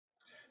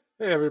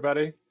Hey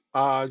everybody,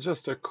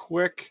 just a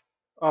quick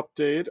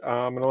update.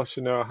 I'm going to let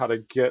you know how to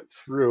get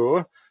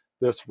through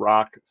this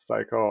rock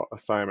cycle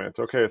assignment.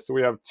 Okay, so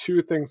we have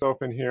two things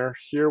open here.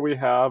 Here we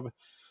have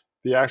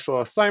the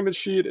actual assignment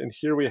sheet, and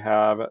here we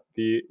have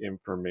the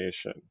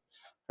information.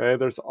 Okay,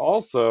 there's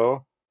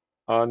also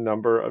a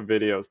number of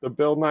videos. The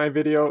Bill Nye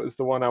video is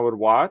the one I would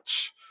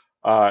watch,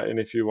 and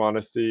if you want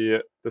to see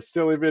the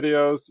silly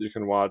videos, you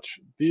can watch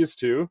these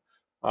two.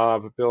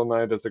 But Bill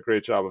Nye does a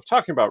great job of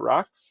talking about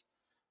rocks.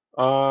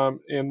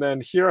 And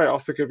then here I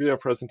also give you a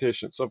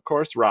presentation. So of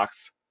course,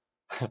 rocks,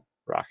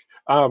 rock.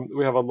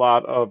 We have a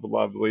lot of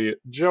lovely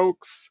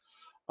jokes.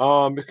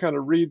 You kind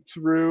of read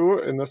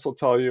through, and this will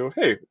tell you,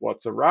 hey,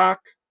 what's a rock?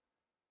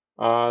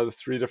 The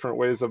three different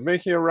ways of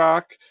making a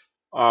rock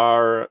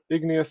are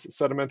igneous,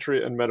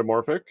 sedimentary, and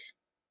metamorphic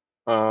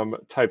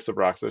types of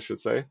rocks, I should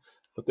say.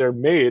 But they're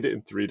made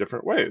in three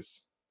different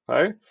ways.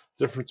 Okay,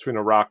 difference between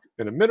a rock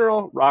and a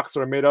mineral. Rocks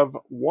are made of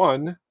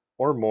one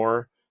or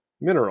more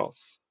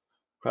minerals.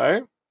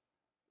 Okay.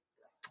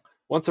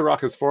 Once a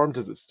rock is formed,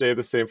 does it stay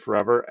the same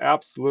forever?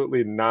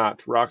 Absolutely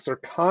not. Rocks are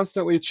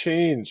constantly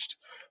changed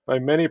by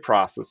many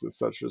processes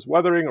such as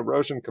weathering,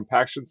 erosion,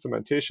 compaction,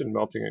 cementation,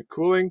 melting, and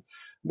cooling.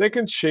 They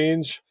can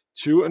change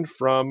to and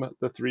from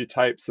the three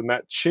types, and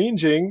that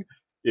changing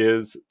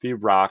is the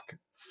rock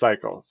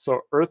cycle. So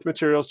earth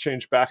materials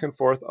change back and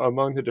forth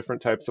among the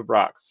different types of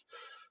rocks.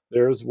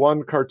 There's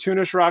one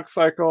cartoonish rock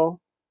cycle.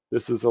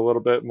 This is a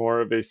little bit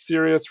more of a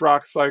serious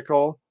rock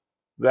cycle.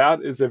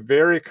 That is a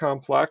very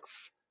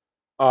complex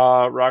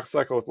rock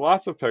cycle with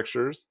lots of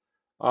pictures,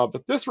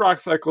 but this rock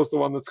cycle is the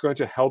one that's going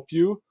to help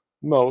you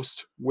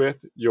most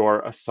with your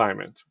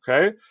assignment,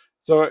 okay?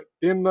 So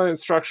in the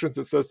instructions,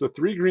 it says the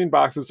three green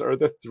boxes are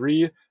the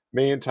three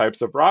main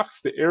types of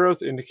rocks. The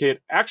arrows indicate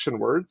action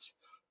words.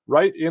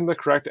 Write in the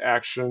correct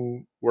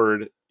action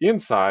word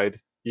inside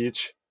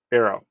each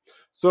arrow.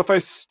 So if I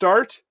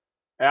start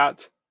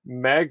at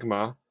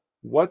magma,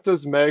 what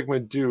does magma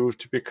do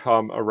to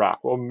become a rock?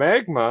 Well,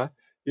 magma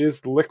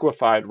is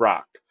liquefied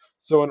rock.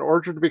 So in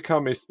order to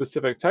become a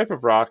specific type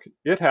of rock,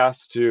 it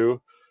has to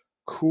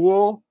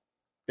cool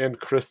and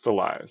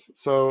crystallize.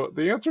 So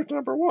the answer to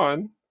number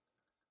one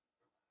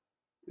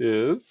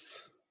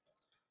is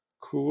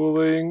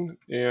cooling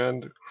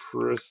and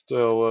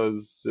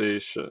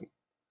crystallization.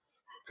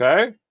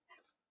 Okay?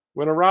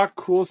 When a rock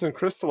cools and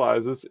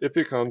crystallizes, it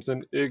becomes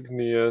an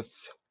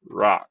igneous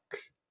rock.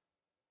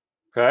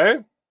 Okay?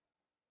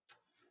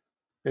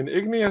 An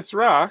igneous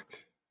rock,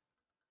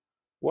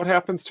 what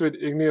happens to an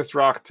igneous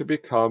rock to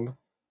become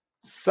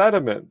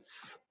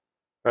sediments?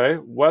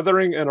 Okay?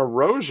 Weathering and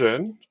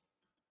erosion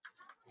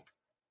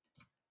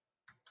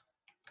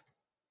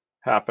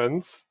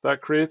happens that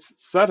creates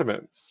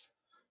sediments.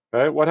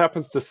 Okay? What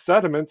happens to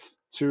sediments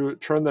to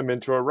turn them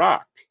into a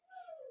rock?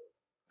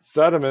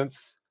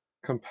 Sediments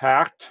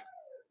compact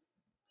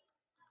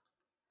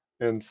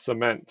and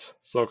cement.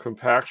 So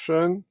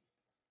compaction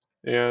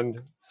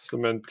and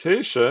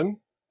cementation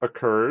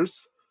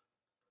occurs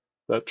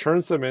that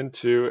turns them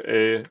into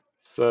a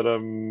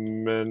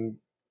sedimentary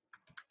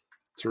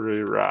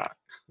rock.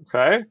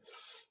 Okay?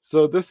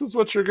 So this is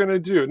what you're going to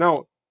do.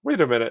 Now, wait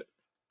a minute.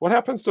 What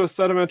happens to a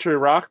sedimentary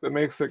rock that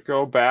makes it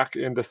go back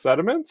into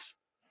sediments?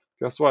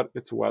 Guess what?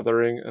 It's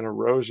weathering and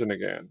erosion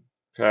again.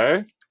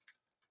 Okay?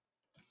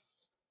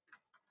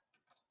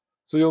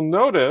 So you'll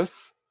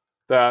notice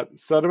that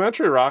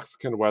sedimentary rocks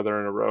can weather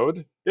and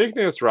erode.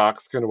 Igneous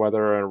rocks can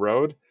weather and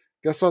erode.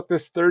 Guess what?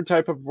 This third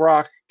type of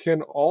rock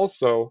can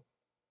also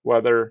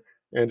weather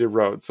and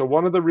erode. So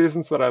one of the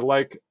reasons that I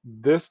like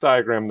this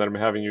diagram that I'm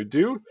having you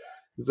do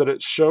is that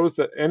it shows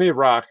that any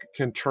rock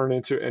can turn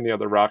into any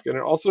other rock, and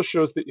it also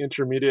shows the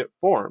intermediate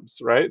forms,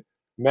 right?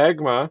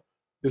 Magma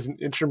is an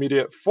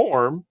intermediate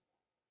form,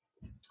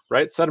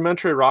 right?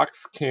 Sedimentary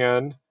rocks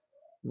can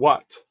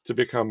what to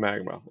become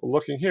magma? Well,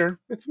 looking here,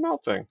 it's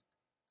melting.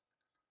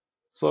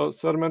 So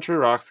sedimentary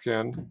rocks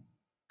can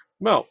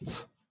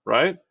melt,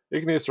 right?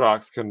 Igneous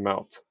rocks can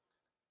melt.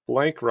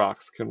 Blank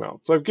rocks can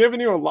melt. So I've given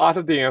you a lot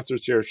of the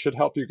answers here. It should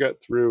help you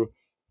get through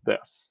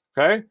this,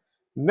 okay?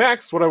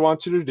 Next, what I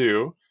want you to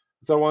do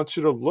is I want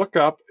you to look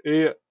up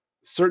a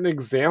certain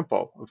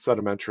example of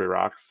sedimentary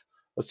rocks,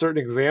 a certain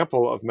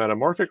example of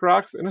metamorphic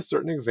rocks, and a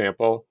certain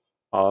example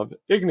of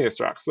igneous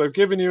rocks. So I've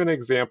given you an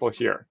example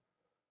here,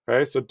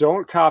 okay? So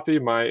don't copy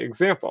my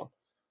example,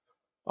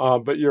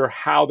 but your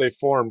how they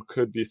form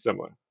could be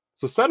similar.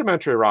 So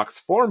sedimentary rocks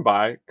form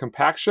by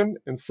compaction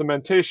and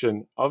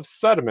cementation of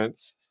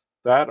sediments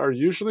that are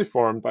usually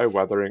formed by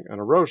weathering and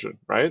erosion,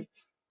 right?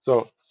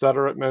 So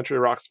sedimentary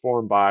rocks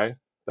form by,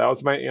 that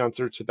was my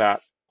answer to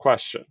that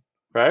question,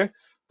 okay?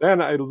 Then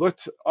I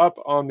looked up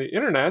on the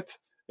internet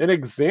an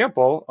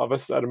example of a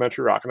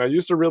sedimentary rock, and I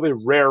used a really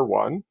rare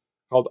one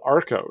called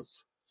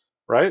Arkose,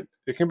 right?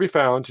 It can be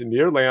found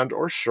near land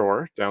or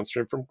shore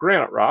downstream from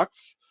granite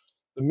rocks.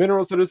 The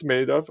minerals it is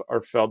made of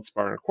are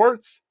feldspar and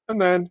quartz,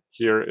 and then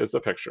here is a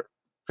picture.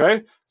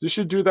 Okay, so you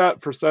should do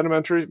that for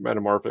sedimentary,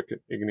 metamorphic, and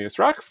igneous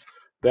rocks,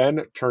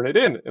 then turn it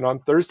in. And on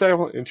Thursday, I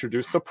will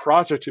introduce the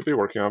project you'll be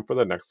working on for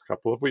the next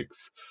couple of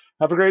weeks.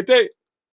 Have a great day.